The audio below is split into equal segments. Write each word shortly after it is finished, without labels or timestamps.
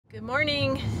Good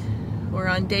morning. We're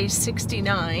on day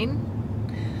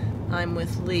 69. I'm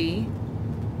with Leigh,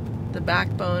 the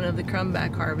backbone of the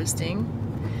Krumbach Harvesting,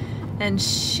 and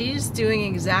she's doing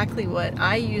exactly what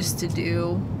I used to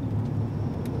do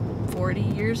 40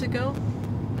 years ago,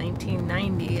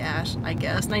 1990, I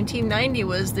guess. 1990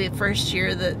 was the first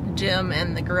year that Jim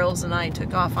and the girls and I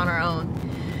took off on our own.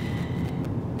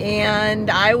 And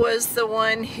I was the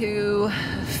one who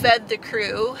fed the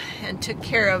crew and took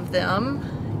care of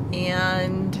them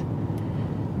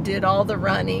and did all the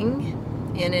running.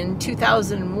 And in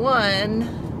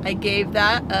 2001 I gave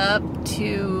that up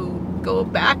to go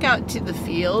back out to the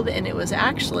field, and it was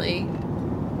actually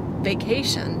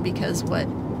vacation, because what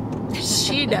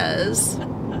she does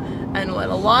and what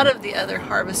a lot of the other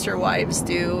harvester wives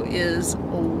do is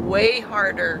way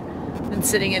harder than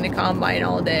sitting in a combine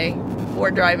all day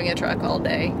or driving a truck all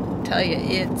day. I'll tell you,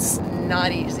 it's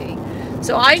not easy.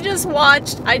 So I just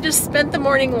spent the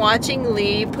morning watching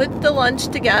Leigh put the lunch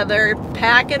together,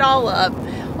 pack it all up,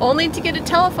 only to get a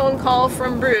telephone call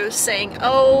from Bruce saying,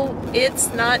 oh,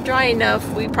 it's not dry enough,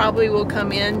 we probably will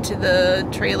come into the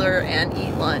trailer and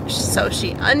eat lunch. So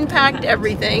she unpacked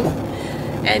everything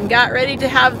and got ready to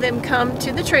have them come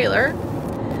to the trailer.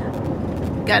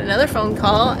 Got another phone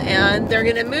call, and they're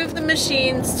going to move the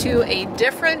machines to a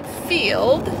different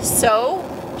field. So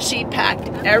she packed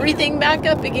everything back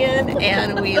up again,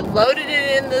 and we loaded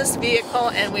it in this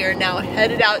vehicle, and we are now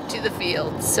headed out to the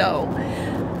field. So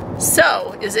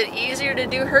is it easier to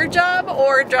do her job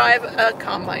or drive a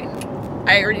combine?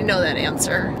 I already know that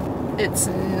answer. It's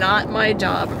not my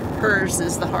job. Hers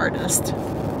is the hardest.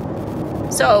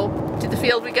 So to the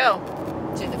field we go.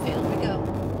 To the field we go.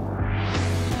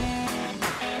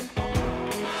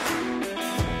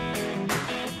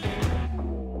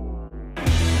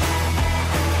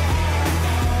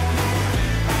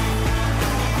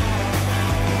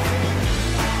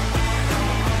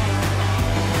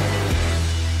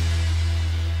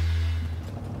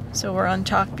 So we're on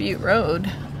Chalk Butte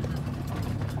Road.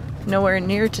 Nowhere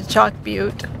near to Chalk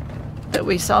Butte that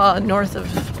we saw north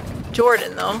of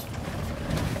Jordan, though.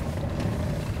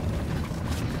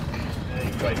 Yeah,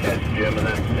 you probably catch Jim in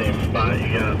that same spot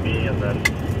you got me, and then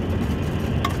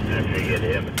after you get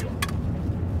him, if you want.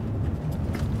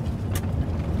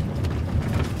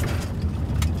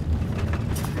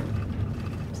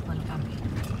 It's a little bumpy.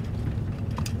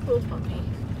 Little bumpy.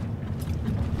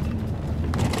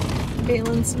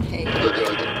 Baling some hay.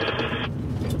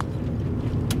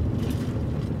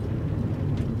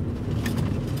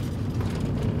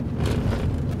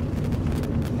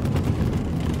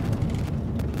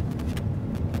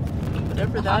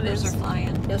 Whatever that is, are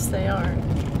flying. Yes, they are.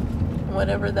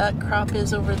 Whatever that crop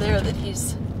is over there that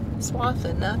he's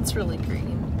swathing, that's really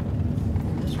green.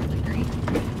 It is really green.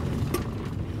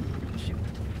 Shoot.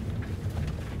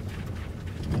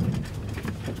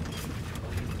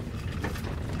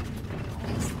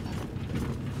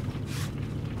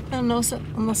 I don't know,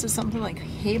 unless it's something like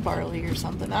hay barley or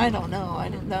something. I don't know.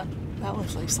 That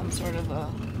looks like some sort of a,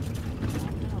 I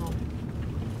don't know,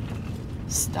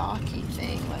 stocky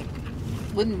thing. Like,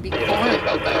 wouldn't be corn.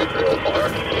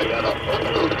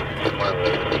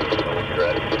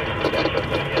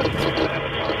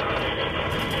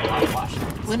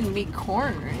 Wouldn't be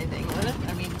corn or anything, would it?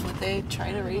 I mean, would they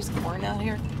try to raise corn out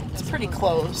here? It's pretty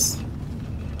close.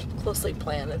 Closely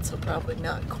planted, so probably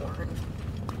not corn.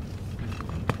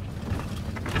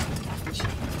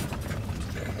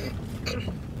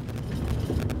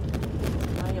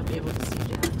 Now you'll be able to see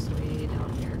Jack's way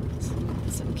down here.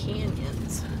 Some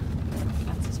canyons.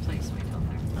 That's his place way down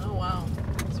there. Oh wow.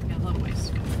 So we got a little ways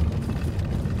to go.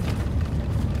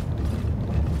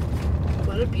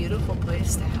 What a beautiful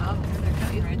place to have. They're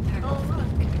cutting right there. Oh look.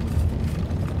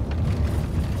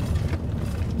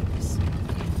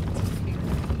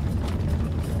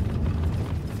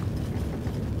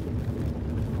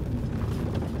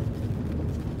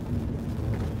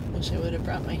 Wish I would have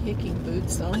brought my hiking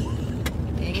boots though.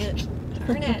 Dang it.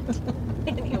 Darn it.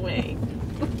 Anyway.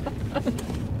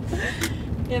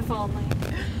 If only.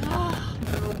 Oh,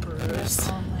 Bruce. If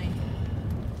only.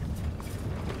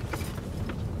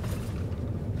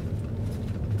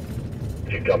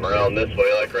 If you come around this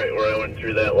way, like right where I went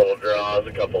through that little draw,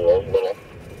 there's a couple of those little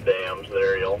dams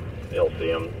there. You'll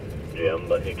see them, Jim,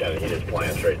 but he just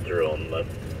plants right through them. But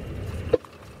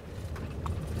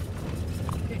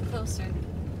Get closer.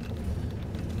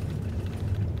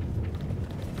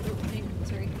 Oh, hey,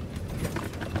 sorry.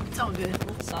 It's all good.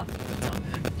 It's soft. It's all good.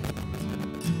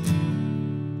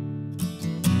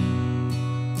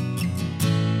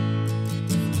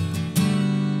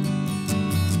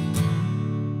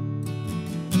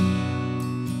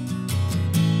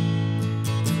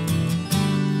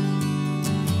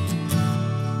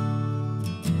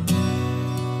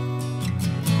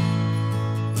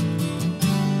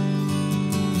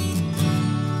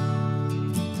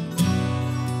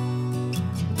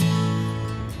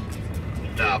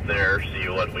 stop there, see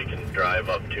what we can drive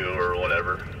up to or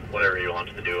whatever he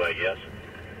wants to do, I guess.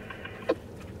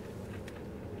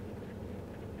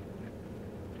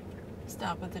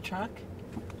 Stop with the truck?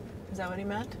 Is that what he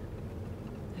meant?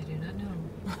 I do not know.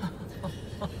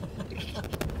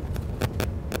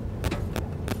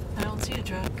 I don't see a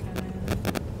truck.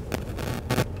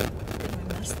 Did we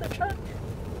miss the truck?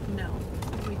 No,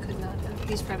 we could not have.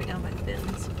 He's probably down by the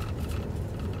bins.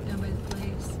 Down by the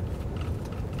place.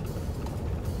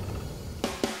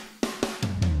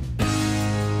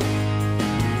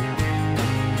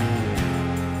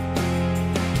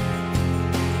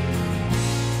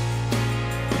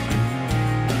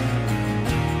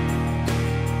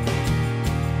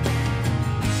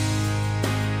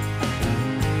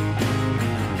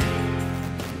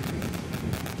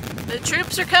 The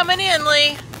troops are coming in,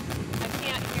 Leigh. I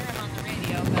can't hear him on the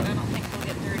radio, but I don't think we'll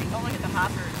get dirty. Oh, look at the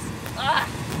hoppers. Ah!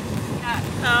 God.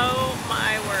 Oh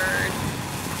my word.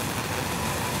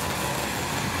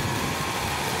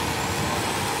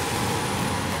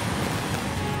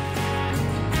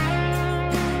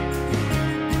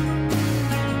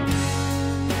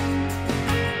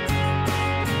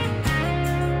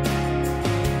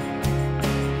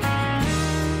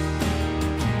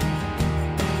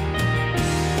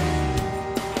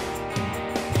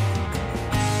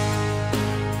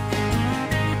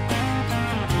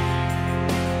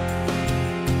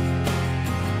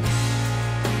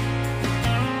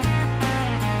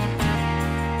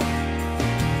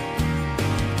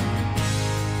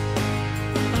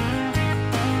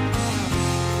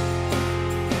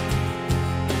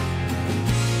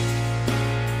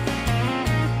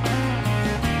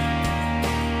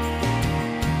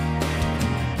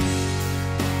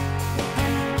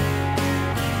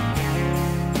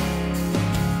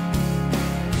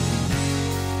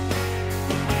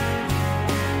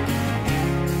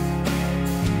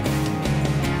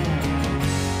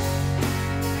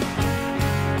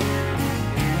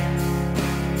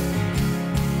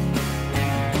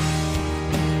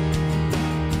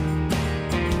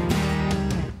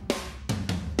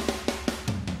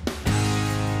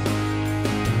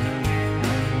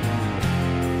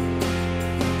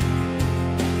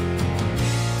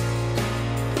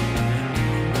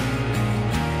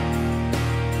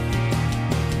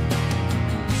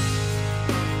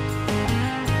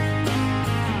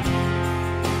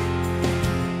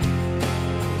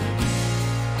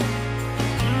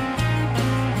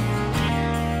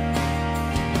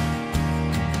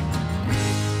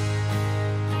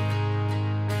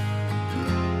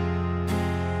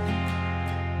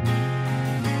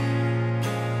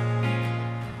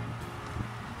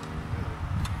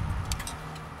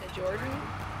 Jordan?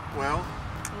 Well,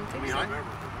 I don't think I mean, so. I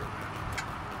remember.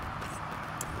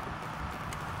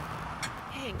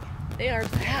 Dang, they are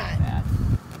bad.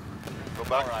 Go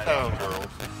back to town, girls.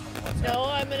 No,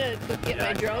 I'm gonna get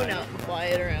my drone out and fly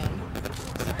it around.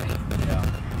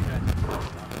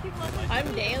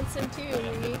 I'm dancing too,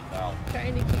 Leigh,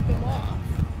 trying to keep them off.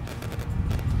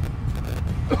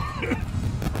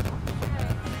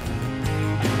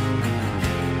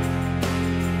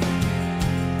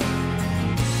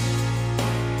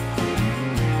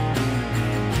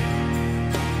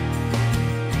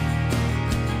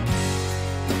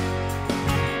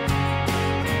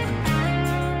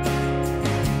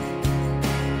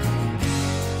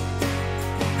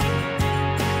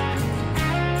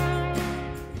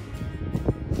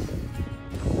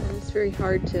 It's very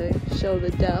hard to show the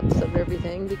depths of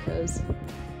everything because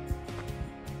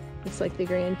it's like the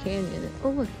Grand Canyon. Oh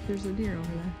look, there's a deer over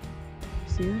there.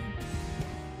 See it?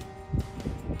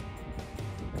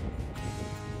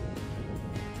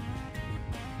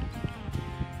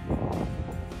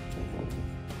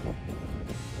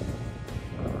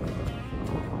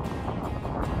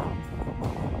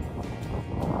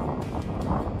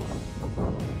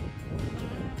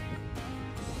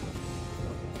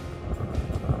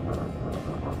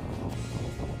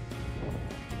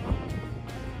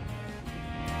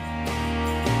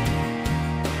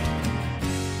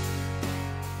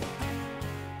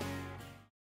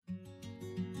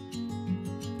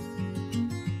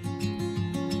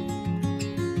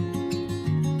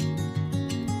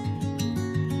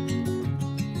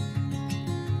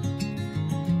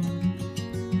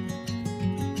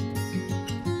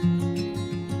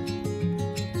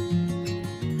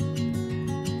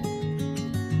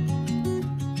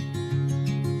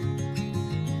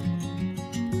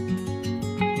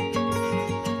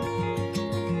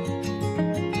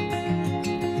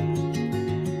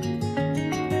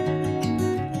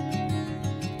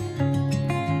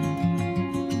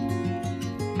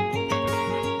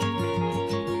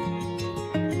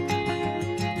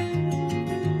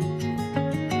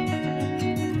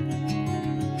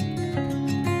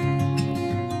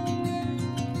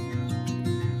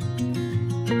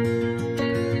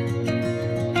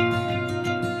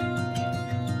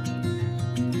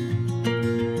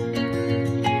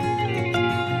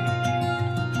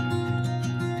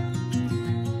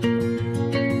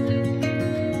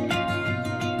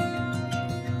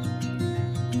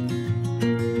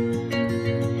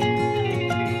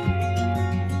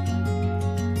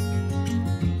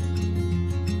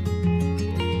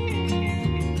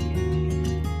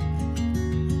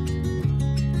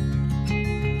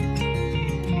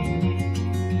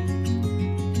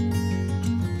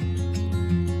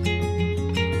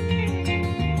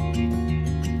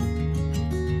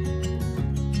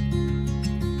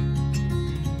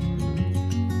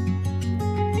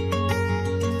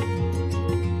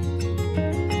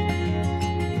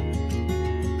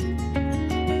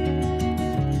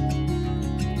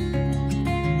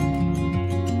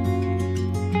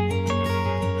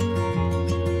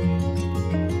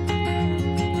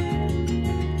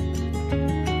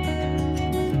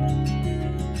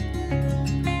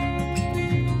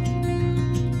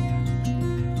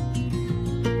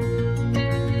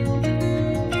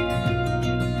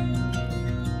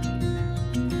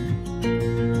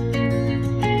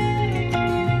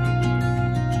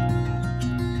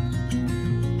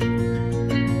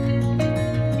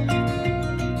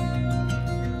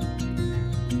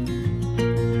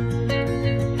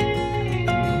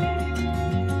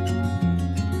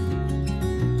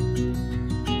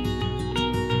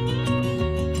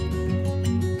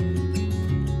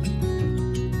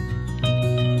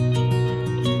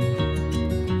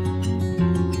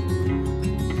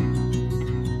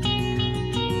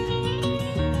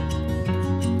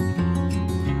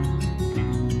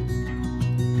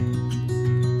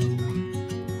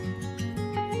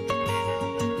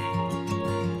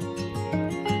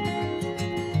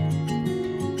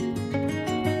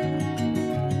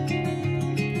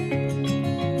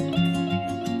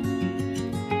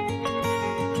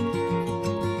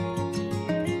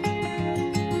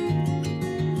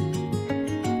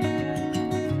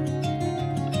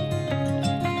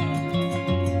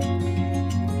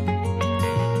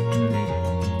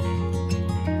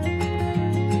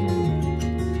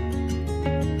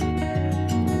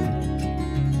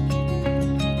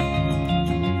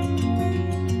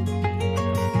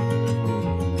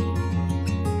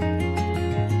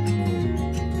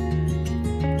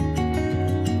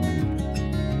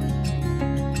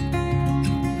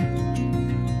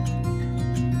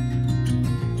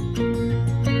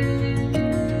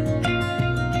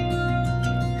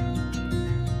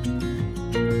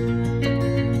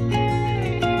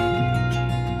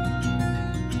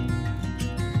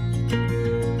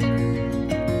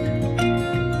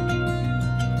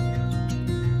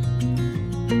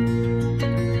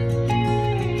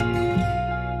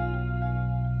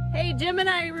 Jim and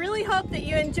I really hope that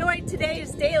you enjoyed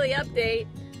today's daily update.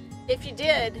 If you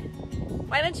did,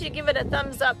 why don't you give it a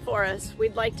thumbs up for us?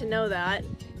 We'd like to know that.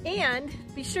 And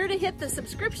be sure to hit the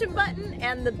subscription button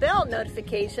and the bell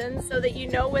notification so that you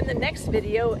know when the next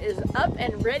video is up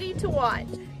and ready to watch.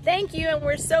 Thank you, and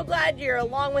we're so glad you're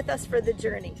along with us for the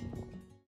journey.